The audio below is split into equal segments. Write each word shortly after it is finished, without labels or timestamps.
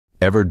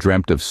Ever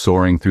dreamt of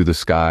soaring through the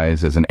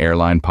skies as an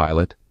airline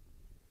pilot?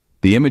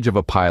 The image of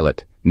a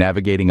pilot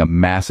navigating a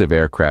massive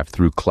aircraft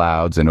through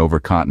clouds and over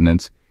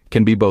continents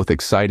can be both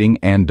exciting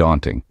and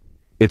daunting.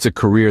 It's a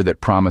career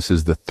that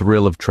promises the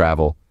thrill of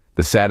travel,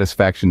 the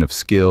satisfaction of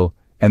skill,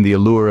 and the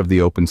allure of the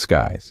open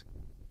skies.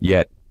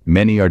 Yet,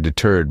 many are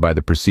deterred by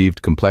the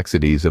perceived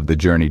complexities of the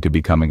journey to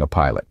becoming a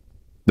pilot.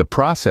 The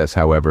process,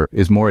 however,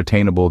 is more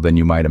attainable than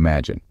you might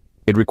imagine.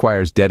 It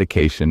requires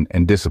dedication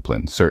and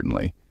discipline,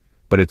 certainly,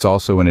 but it's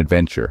also an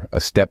adventure, a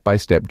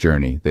step-by-step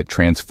journey that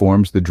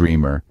transforms the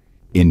dreamer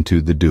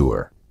into the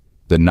doer,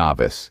 the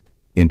novice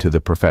into the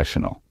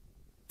professional.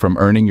 From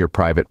earning your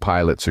private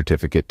pilot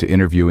certificate to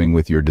interviewing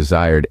with your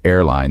desired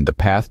airline, the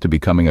path to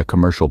becoming a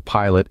commercial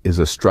pilot is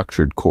a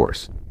structured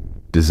course,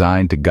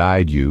 designed to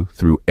guide you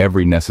through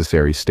every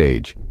necessary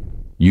stage.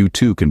 You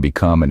too can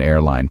become an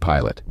airline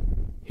pilot.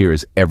 Here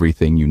is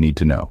everything you need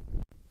to know.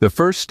 The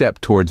first step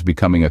towards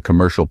becoming a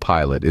commercial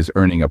pilot is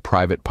earning a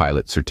private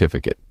pilot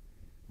certificate.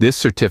 This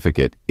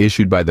certificate,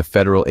 issued by the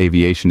Federal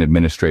Aviation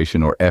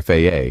Administration or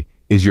FAA,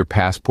 is your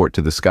passport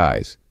to the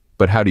skies.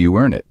 But how do you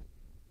earn it?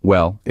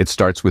 Well, it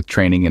starts with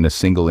training in a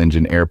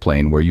single-engine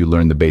airplane where you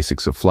learn the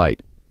basics of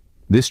flight.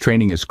 This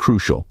training is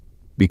crucial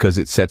because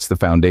it sets the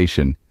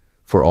foundation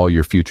for all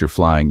your future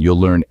flying. You'll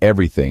learn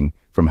everything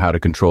from how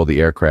to control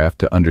the aircraft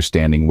to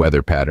understanding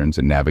weather patterns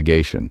and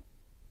navigation.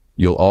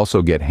 You'll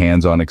also get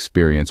hands-on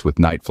experience with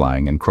night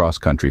flying and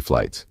cross-country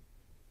flights.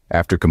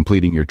 After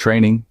completing your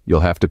training, you'll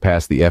have to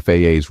pass the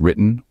FAA's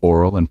written,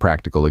 oral, and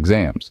practical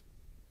exams.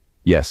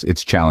 Yes,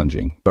 it's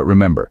challenging, but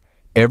remember,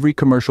 every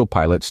commercial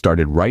pilot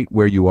started right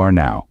where you are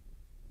now.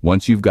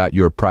 Once you've got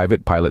your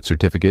private pilot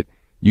certificate,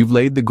 you've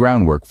laid the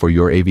groundwork for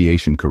your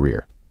aviation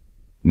career.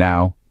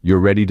 Now, you're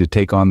ready to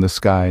take on the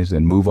skies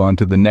and move on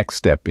to the next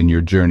step in your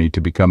journey to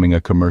becoming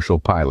a commercial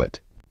pilot.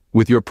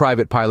 With your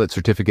private pilot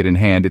certificate in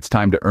hand, it's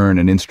time to earn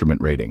an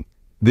instrument rating.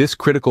 This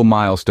critical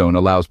milestone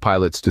allows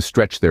pilots to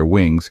stretch their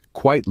wings,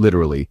 quite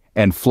literally,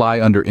 and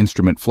fly under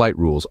instrument flight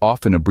rules,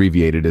 often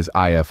abbreviated as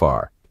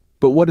IFR.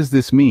 But what does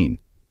this mean?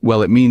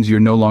 Well, it means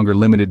you're no longer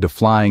limited to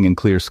flying in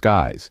clear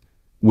skies.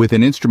 With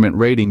an instrument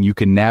rating, you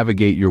can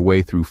navigate your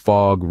way through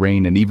fog,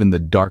 rain, and even the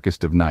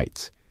darkest of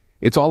nights.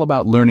 It's all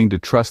about learning to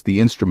trust the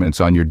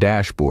instruments on your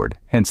dashboard,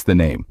 hence the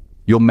name.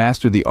 You'll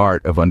master the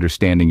art of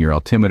understanding your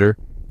altimeter,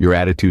 your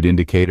attitude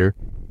indicator,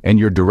 and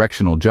your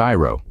directional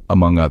gyro,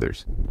 among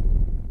others.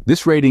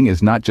 This rating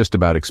is not just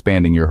about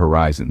expanding your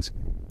horizons,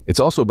 it's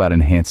also about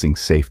enhancing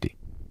safety.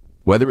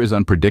 Weather is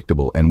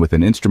unpredictable, and with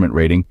an instrument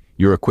rating,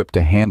 you're equipped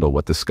to handle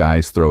what the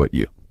skies throw at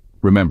you.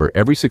 Remember,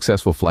 every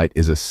successful flight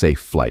is a safe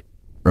flight.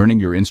 Earning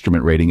your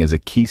instrument rating is a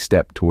key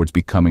step towards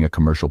becoming a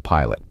commercial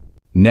pilot.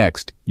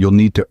 Next, you'll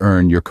need to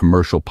earn your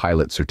commercial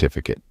pilot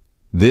certificate.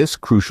 This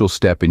crucial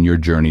step in your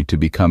journey to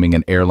becoming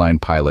an airline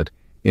pilot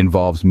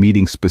involves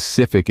meeting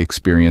specific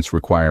experience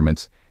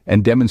requirements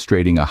and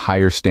demonstrating a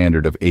higher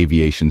standard of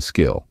aviation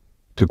skill.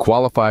 To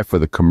qualify for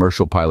the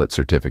commercial pilot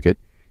certificate,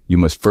 you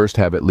must first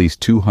have at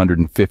least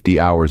 250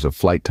 hours of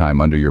flight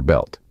time under your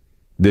belt.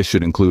 This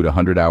should include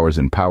 100 hours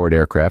in powered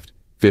aircraft,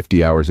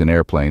 50 hours in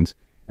airplanes,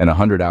 and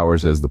 100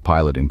 hours as the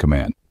pilot in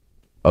command.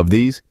 Of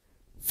these,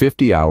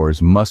 50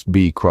 hours must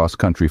be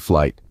cross-country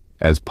flight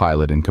as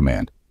pilot in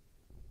command.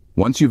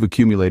 Once you've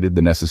accumulated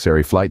the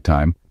necessary flight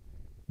time,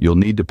 you'll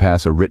need to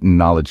pass a written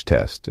knowledge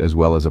test as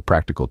well as a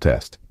practical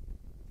test.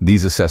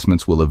 These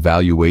assessments will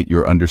evaluate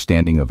your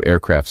understanding of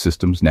aircraft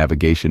systems,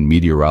 navigation,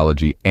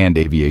 meteorology, and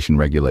aviation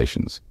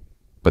regulations.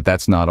 But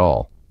that's not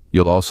all.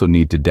 You'll also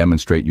need to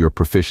demonstrate your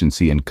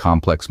proficiency in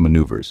complex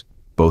maneuvers,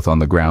 both on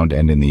the ground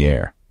and in the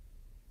air.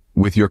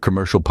 With your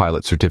commercial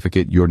pilot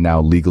certificate, you're now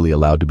legally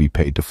allowed to be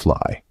paid to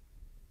fly.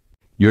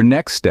 Your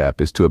next step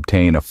is to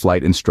obtain a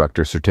flight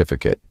instructor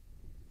certificate.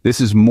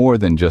 This is more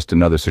than just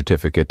another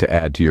certificate to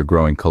add to your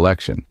growing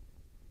collection.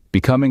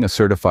 Becoming a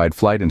certified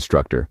flight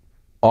instructor,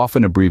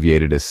 often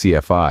abbreviated as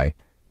CFI,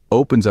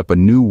 opens up a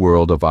new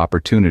world of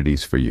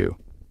opportunities for you.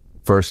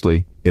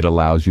 Firstly, it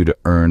allows you to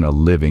earn a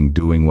living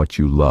doing what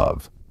you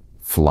love,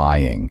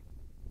 flying.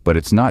 But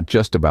it's not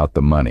just about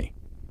the money.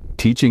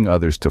 Teaching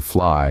others to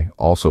fly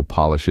also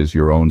polishes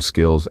your own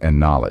skills and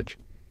knowledge.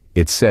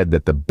 It's said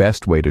that the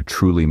best way to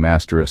truly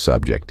master a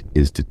subject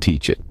is to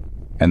teach it,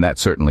 and that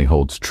certainly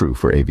holds true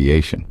for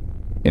aviation.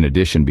 In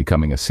addition,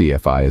 becoming a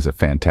CFI is a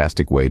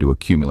fantastic way to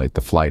accumulate the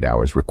flight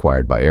hours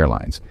required by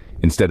airlines.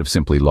 Instead of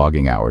simply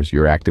logging hours,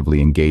 you're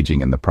actively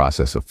engaging in the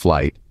process of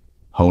flight,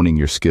 honing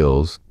your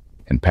skills,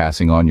 and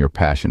passing on your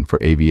passion for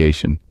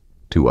aviation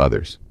to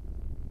others.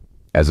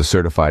 As a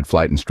certified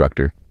flight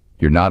instructor,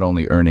 you're not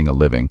only earning a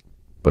living,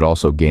 but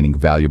also gaining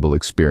valuable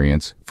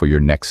experience for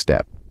your next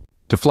step.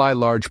 To fly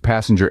large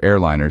passenger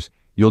airliners,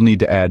 you'll need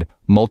to add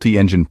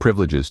multi-engine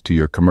privileges to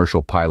your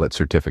commercial pilot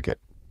certificate.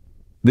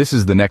 This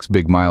is the next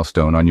big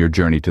milestone on your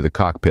journey to the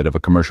cockpit of a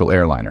commercial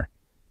airliner.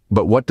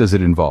 But what does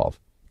it involve?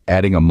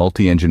 Adding a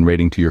multi-engine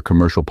rating to your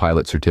commercial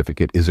pilot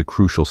certificate is a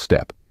crucial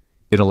step.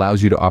 It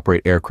allows you to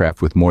operate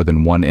aircraft with more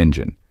than one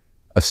engine,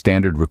 a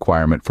standard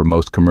requirement for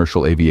most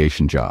commercial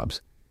aviation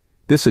jobs.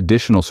 This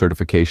additional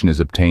certification is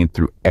obtained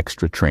through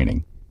extra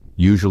training.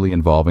 usually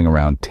involving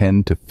around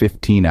 10 to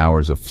 15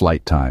 hours of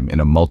flight time in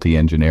a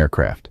multi-engine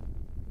aircraft.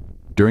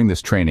 During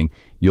this training,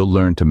 you'll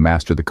learn to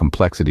master the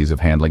complexities of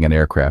handling an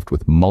aircraft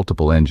with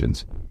multiple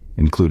engines,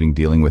 including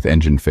dealing with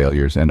engine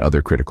failures and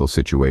other critical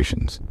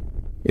situations.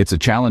 It's a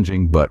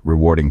challenging but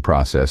rewarding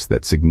process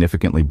that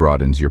significantly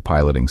broadens your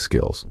piloting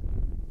skills.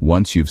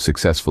 Once you've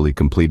successfully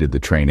completed the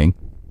training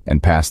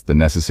and passed the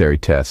necessary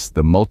tests,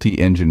 the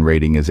multi-engine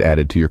rating is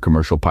added to your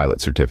commercial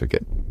pilot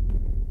certificate.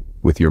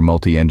 With your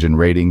multi-engine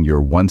rating,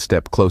 you're one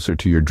step closer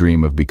to your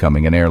dream of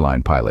becoming an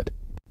airline pilot.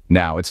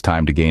 Now it's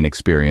time to gain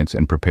experience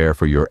and prepare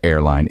for your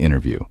airline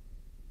interview.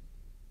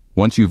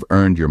 Once you've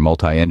earned your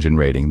multi-engine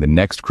rating, the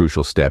next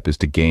crucial step is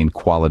to gain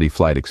quality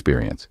flight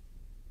experience.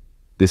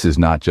 This is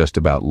not just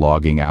about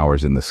logging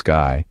hours in the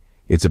sky.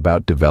 It's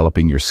about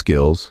developing your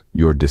skills,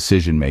 your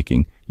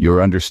decision-making,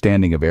 your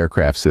understanding of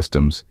aircraft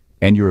systems,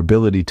 and your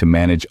ability to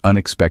manage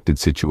unexpected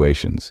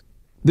situations.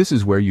 This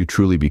is where you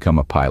truly become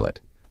a pilot.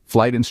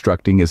 Flight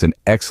instructing is an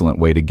excellent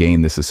way to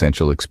gain this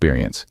essential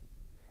experience.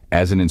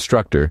 As an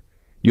instructor,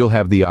 you'll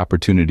have the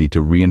opportunity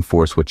to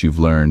reinforce what you've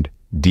learned,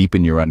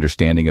 deepen your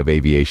understanding of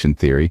aviation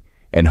theory,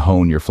 and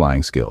hone your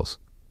flying skills.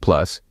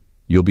 Plus,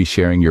 you'll be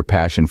sharing your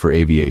passion for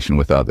aviation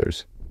with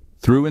others.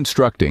 Through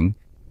instructing,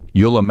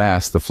 you'll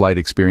amass the flight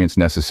experience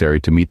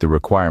necessary to meet the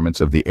requirements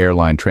of the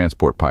Airline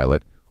Transport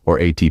Pilot, or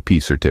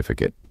ATP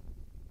certificate.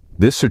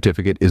 This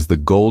certificate is the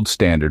gold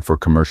standard for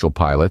commercial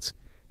pilots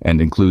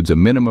and includes a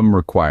minimum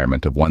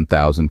requirement of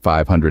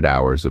 1,500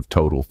 hours of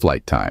total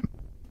flight time.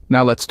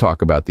 Now let's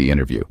talk about the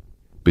interview.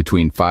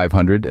 Between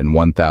 500 and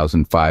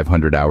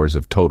 1,500 hours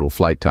of total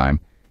flight time,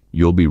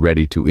 you'll be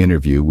ready to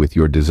interview with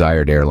your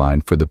desired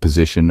airline for the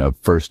position of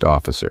first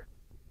officer.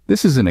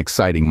 This is an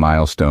exciting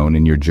milestone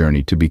in your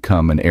journey to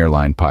become an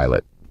airline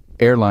pilot.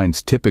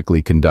 Airlines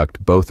typically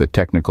conduct both a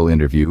technical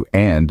interview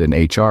and an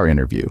HR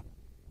interview.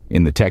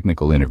 In the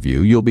technical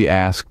interview, you'll be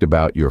asked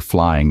about your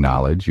flying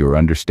knowledge, your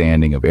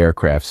understanding of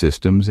aircraft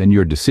systems, and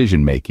your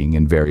decision-making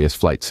in various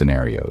flight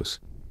scenarios.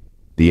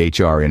 The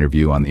HR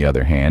interview, on the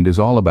other hand, is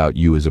all about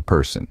you as a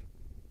person.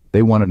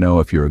 They want to know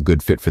if you're a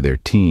good fit for their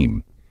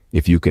team,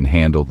 if you can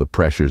handle the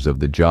pressures of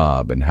the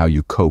job, and how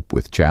you cope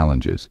with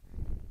challenges.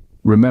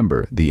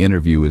 Remember, the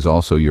interview is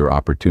also your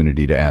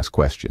opportunity to ask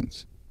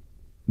questions.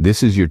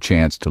 This is your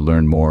chance to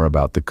learn more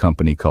about the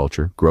company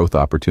culture, growth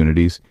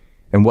opportunities,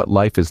 and what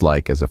life is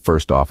like as a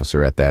first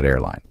officer at that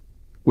airline.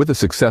 With a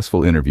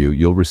successful interview,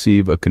 you'll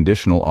receive a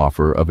conditional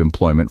offer of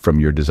employment from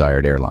your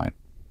desired airline.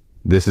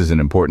 This is an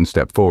important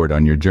step forward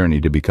on your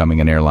journey to becoming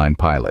an airline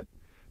pilot.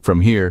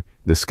 From here,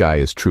 the sky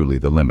is truly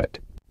the limit.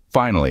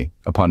 Finally,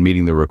 upon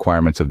meeting the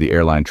requirements of the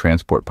Airline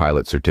Transport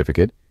Pilot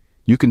certificate,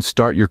 you can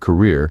start your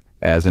career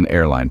as an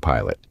airline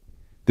pilot.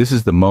 This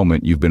is the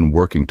moment you've been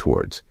working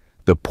towards,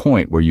 the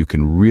point where you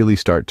can really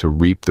start to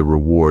reap the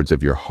rewards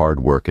of your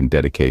hard work and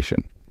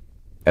dedication.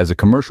 As a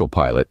commercial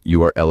pilot,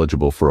 you are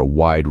eligible for a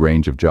wide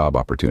range of job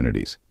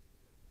opportunities.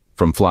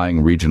 From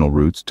flying regional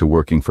routes to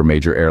working for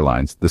major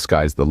airlines, the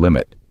sky's the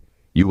limit.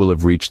 You will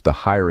have reached the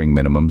hiring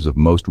minimums of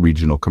most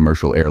regional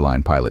commercial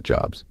airline pilot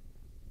jobs.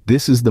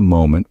 This is the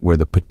moment where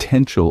the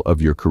potential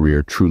of your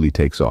career truly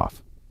takes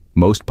off.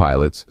 Most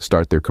pilots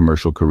start their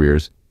commercial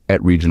careers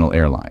at regional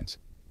airlines.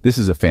 This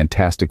is a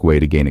fantastic way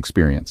to gain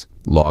experience,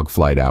 log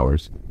flight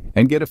hours,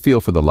 and get a feel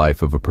for the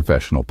life of a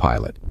professional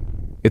pilot.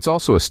 It's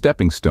also a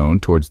stepping stone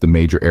towards the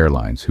major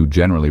airlines, who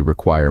generally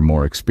require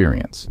more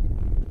experience.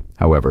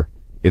 However,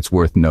 it's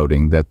worth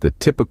noting that the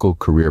typical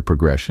career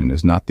progression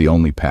is not the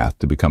only path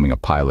to becoming a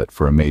pilot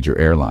for a major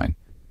airline.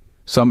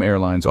 Some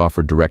airlines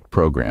offer direct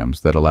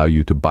programs that allow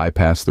you to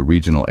bypass the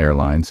regional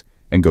airlines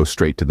and go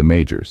straight to the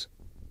majors.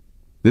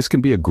 This can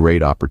be a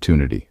great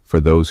opportunity for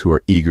those who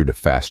are eager to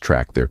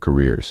fast-track their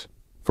careers.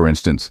 For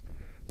instance,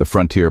 the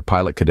Frontier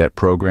Pilot Cadet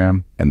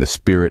Program and the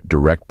Spirit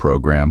Direct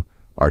Program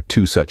are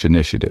two such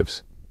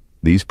initiatives.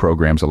 These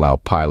programs allow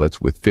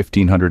pilots with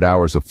 1,500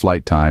 hours of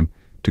flight time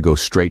to go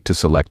straight to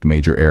select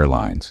major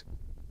airlines.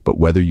 But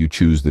whether you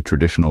choose the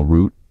traditional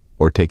route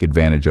or take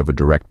advantage of a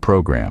direct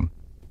program,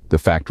 the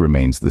fact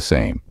remains the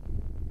same.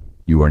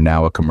 You are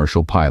now a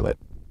commercial pilot.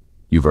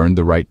 You've earned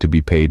the right to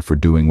be paid for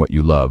doing what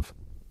you love,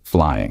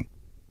 flying.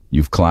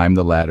 You've climbed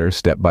the ladder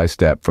step by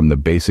step from the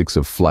basics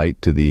of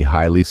flight to the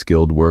highly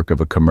skilled work of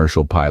a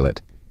commercial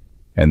pilot.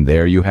 And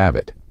there you have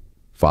it.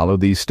 Follow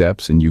these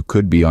steps and you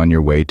could be on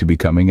your way to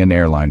becoming an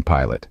airline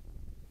pilot.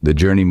 The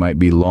journey might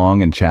be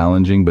long and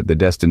challenging, but the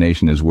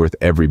destination is worth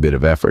every bit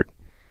of effort.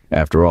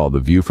 After all, the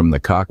view from the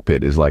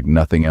cockpit is like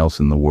nothing else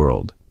in the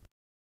world.